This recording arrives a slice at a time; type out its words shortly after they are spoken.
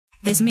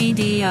This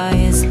media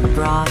is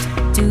brought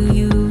to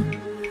you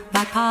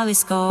by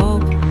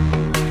Polyscope.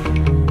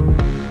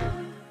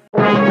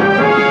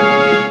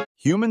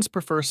 Humans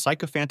prefer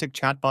sycophantic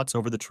chatbots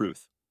over the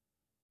truth.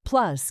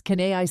 Plus, can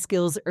AI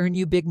skills earn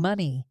you big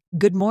money?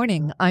 Good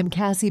morning, I'm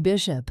Cassie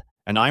Bishop.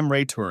 And I'm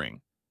Ray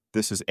Turing.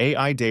 This is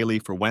AI Daily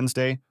for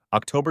Wednesday,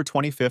 October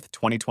 25th,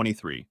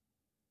 2023.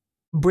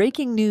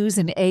 Breaking news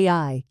in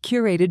AI,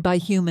 curated by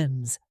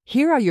humans.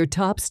 Here are your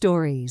top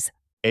stories.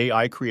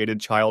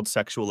 AI-created child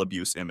sexual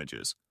abuse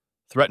images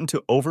threaten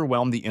to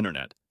overwhelm the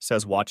internet,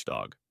 says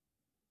Watchdog.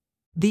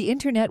 The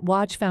Internet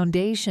Watch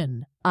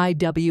Foundation,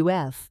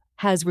 IWF,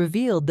 has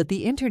revealed that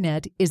the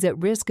internet is at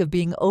risk of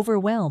being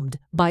overwhelmed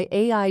by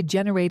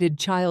AI-generated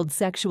child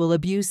sexual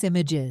abuse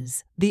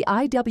images. The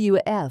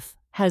IWF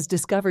has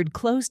discovered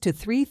close to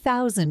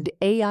 3,000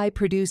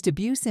 AI-produced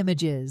abuse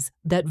images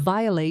that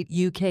violate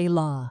UK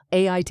law.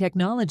 AI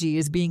technology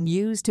is being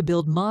used to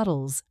build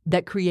models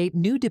that create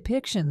new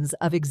depictions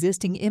of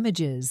existing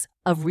images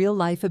of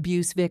real-life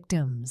abuse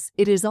victims.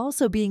 It is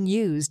also being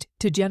used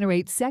to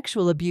generate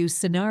sexual abuse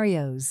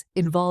scenarios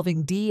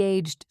involving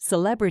de-aged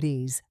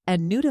celebrities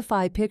and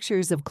nudify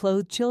pictures of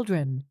clothed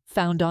children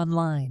found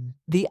online.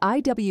 The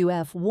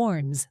IWF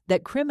warns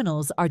that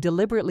criminals are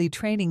deliberately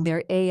training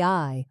their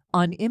AI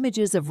on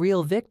images of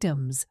real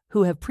victims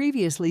who have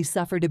previously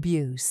suffered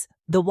abuse.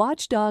 The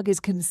watchdog is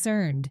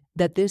concerned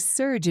that this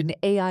surge in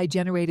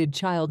AI-generated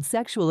child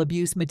sexual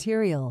abuse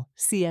material,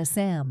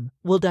 CSM,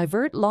 will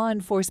divert law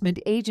enforcement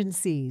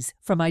agencies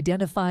from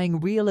identifying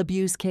real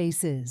abuse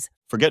cases.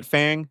 Forget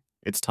FANG,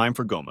 it's time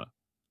for GOMA.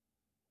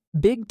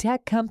 Big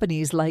tech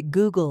companies like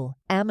Google,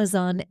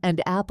 Amazon,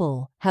 and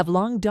Apple have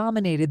long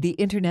dominated the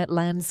internet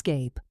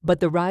landscape, but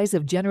the rise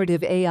of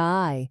generative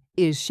AI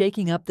is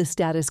shaking up the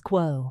status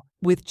quo.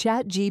 With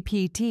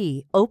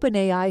ChatGPT,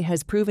 OpenAI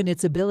has proven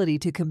its ability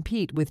to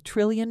compete with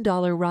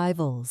trillion-dollar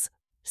rivals,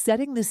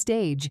 setting the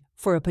stage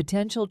for a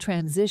potential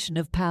transition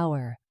of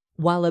power.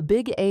 While a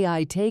big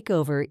AI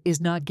takeover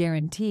is not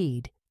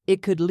guaranteed,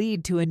 it could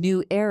lead to a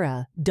new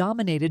era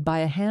dominated by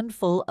a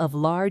handful of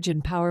large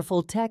and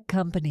powerful tech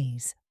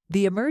companies.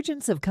 The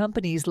emergence of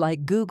companies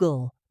like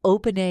Google,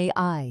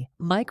 OpenAI,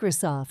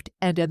 Microsoft,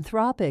 and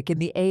Anthropic in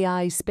the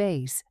AI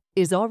space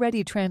is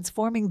already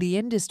transforming the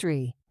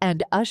industry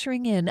and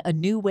ushering in a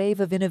new wave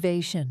of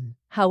innovation.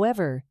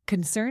 However,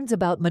 concerns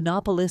about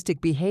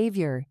monopolistic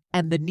behavior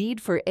and the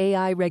need for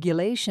AI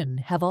regulation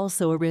have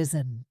also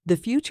arisen. The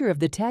future of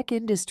the tech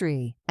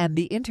industry and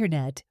the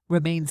internet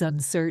remains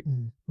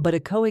uncertain, but a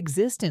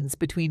coexistence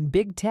between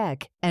big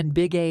tech and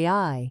big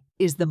AI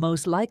is the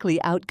most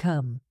likely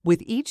outcome,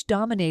 with each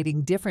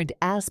dominating different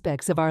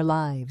aspects of our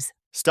lives.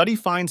 Study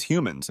finds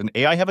humans and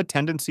AI have a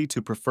tendency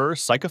to prefer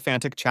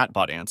sycophantic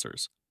chatbot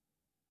answers.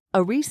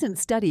 A recent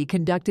study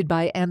conducted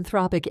by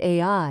Anthropic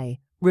AI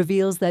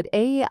reveals that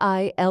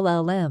AI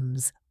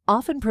LLMs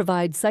often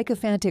provide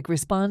sycophantic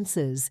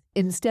responses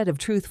instead of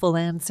truthful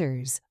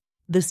answers.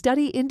 The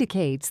study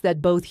indicates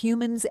that both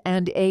humans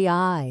and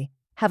AI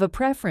have a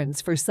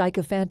preference for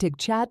sycophantic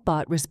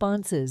chatbot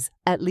responses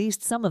at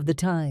least some of the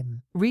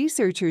time.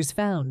 Researchers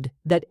found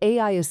that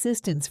AI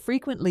assistants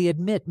frequently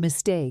admit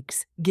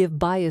mistakes, give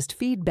biased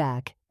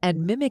feedback,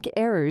 and mimic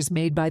errors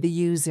made by the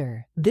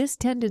user. This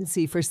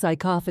tendency for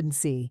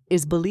sycophancy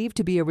is believed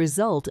to be a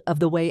result of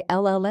the way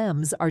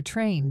LLMs are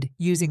trained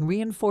using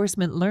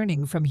reinforcement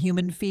learning from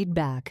human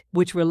feedback,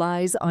 which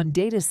relies on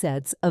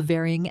datasets of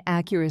varying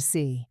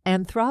accuracy.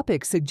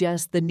 Anthropic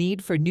suggests the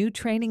need for new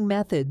training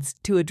methods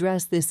to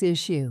address this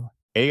issue.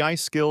 AI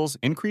skills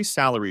increase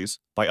salaries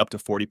by up to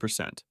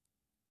 40%.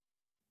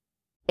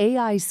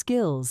 AI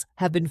skills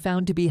have been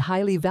found to be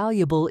highly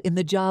valuable in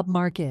the job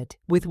market,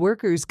 with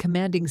workers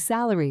commanding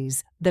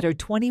salaries that are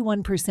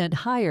 21%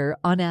 higher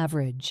on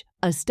average.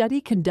 A study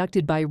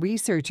conducted by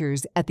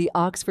researchers at the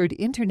Oxford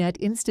Internet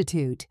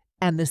Institute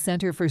and the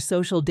Center for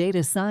Social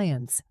Data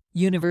Science,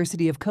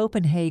 University of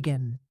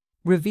Copenhagen,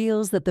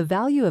 reveals that the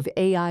value of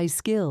AI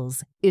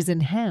skills is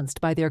enhanced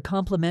by their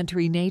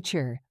complementary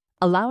nature,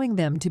 allowing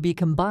them to be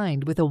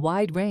combined with a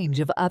wide range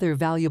of other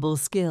valuable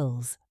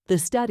skills. The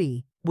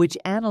study, which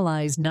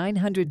analyzed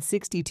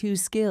 962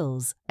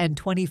 skills and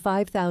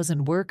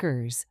 25,000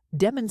 workers,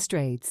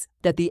 demonstrates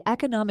that the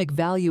economic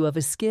value of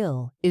a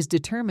skill is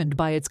determined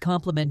by its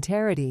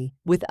complementarity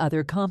with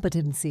other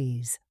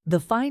competencies. The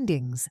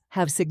findings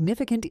have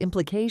significant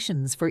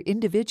implications for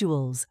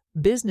individuals,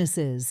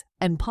 businesses,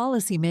 and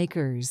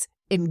policymakers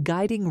in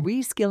guiding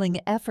reskilling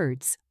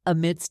efforts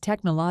amidst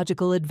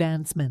technological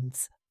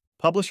advancements.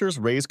 Publishers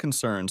raise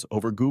concerns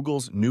over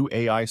Google's new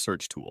AI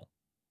search tool.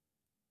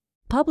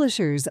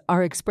 Publishers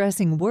are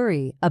expressing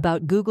worry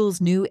about Google's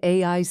new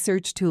AI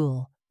search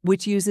tool,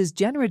 which uses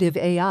generative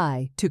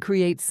AI to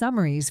create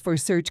summaries for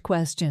search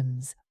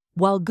questions.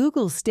 While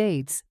Google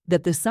states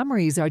that the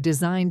summaries are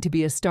designed to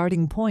be a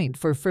starting point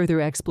for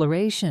further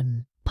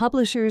exploration,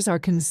 publishers are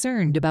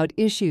concerned about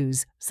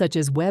issues such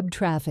as web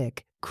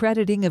traffic,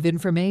 crediting of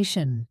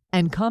information,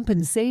 and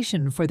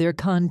compensation for their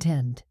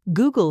content.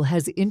 Google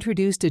has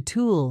introduced a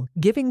tool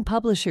giving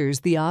publishers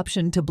the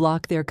option to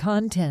block their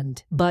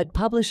content, but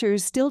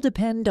publishers still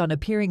depend on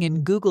appearing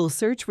in Google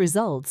search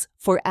results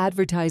for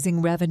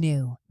advertising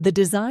revenue. The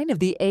design of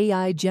the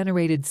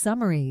AI-generated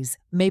summaries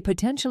may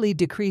potentially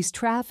decrease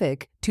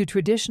traffic to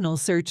traditional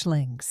search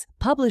links.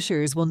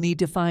 Publishers will need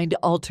to find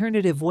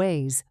alternative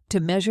ways to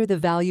measure the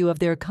value of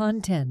their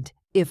content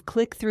if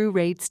click-through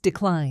rates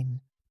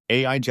decline.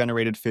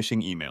 AI-generated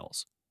phishing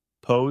emails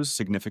pose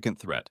significant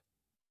threat.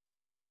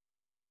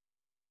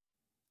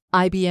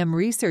 IBM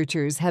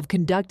researchers have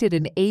conducted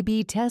an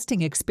A/B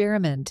testing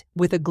experiment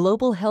with a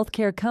global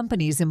healthcare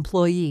company's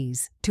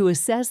employees to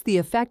assess the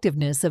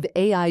effectiveness of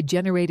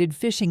AI-generated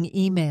phishing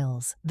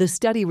emails. The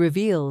study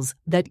reveals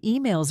that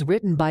emails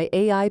written by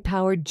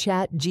AI-powered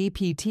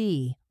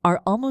ChatGPT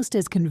are almost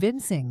as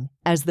convincing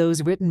as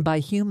those written by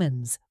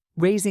humans,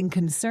 raising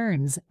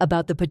concerns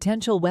about the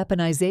potential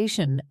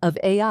weaponization of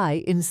AI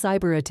in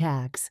cyber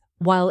attacks.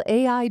 While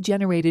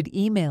AI-generated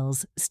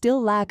emails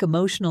still lack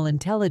emotional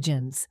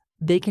intelligence,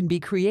 they can be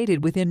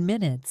created within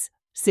minutes,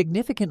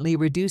 significantly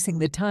reducing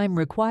the time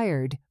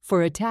required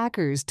for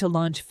attackers to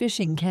launch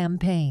phishing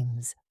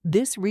campaigns.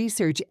 This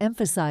research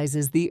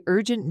emphasizes the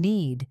urgent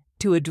need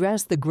to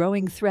address the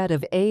growing threat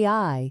of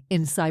AI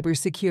in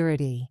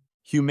cybersecurity.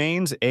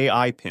 Humane's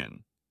AI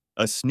Pin,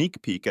 a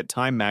sneak peek at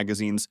Time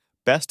Magazine's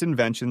Best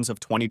Inventions of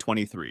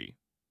 2023.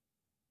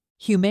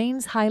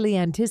 Humane's highly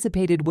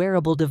anticipated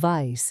wearable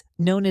device,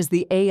 known as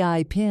the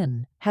AI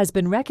Pin, has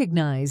been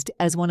recognized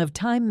as one of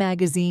Time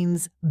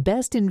Magazine's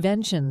Best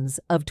Inventions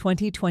of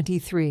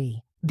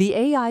 2023. The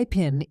AI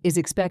Pin is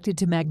expected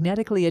to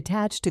magnetically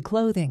attach to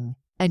clothing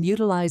and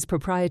utilize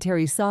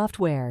proprietary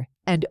software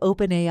and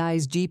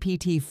OpenAI's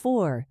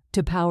GPT-4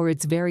 to power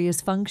its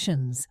various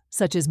functions,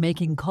 such as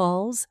making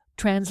calls,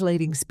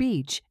 translating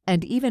speech,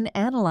 and even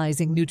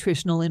analyzing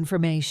nutritional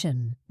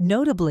information.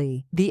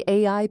 Notably, the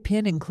AI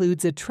Pin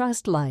includes a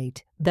trust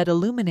light that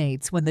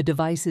illuminates when the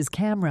device's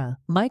camera,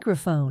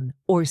 microphone,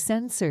 or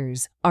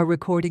sensors are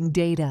recording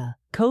data.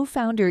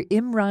 Co-founder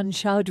Imran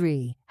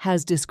Chaudhry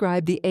has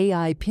described the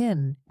AI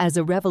Pin as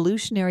a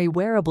revolutionary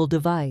wearable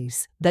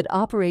device that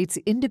operates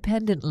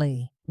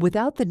independently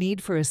without the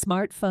need for a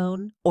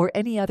smartphone or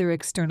any other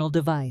external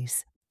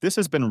device. This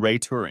has been Ray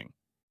Turing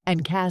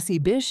And Cassie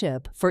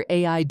Bishop for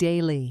AI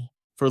Daily.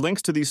 For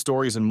links to these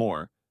stories and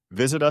more,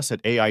 visit us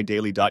at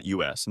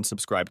aidaily.us and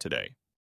subscribe today.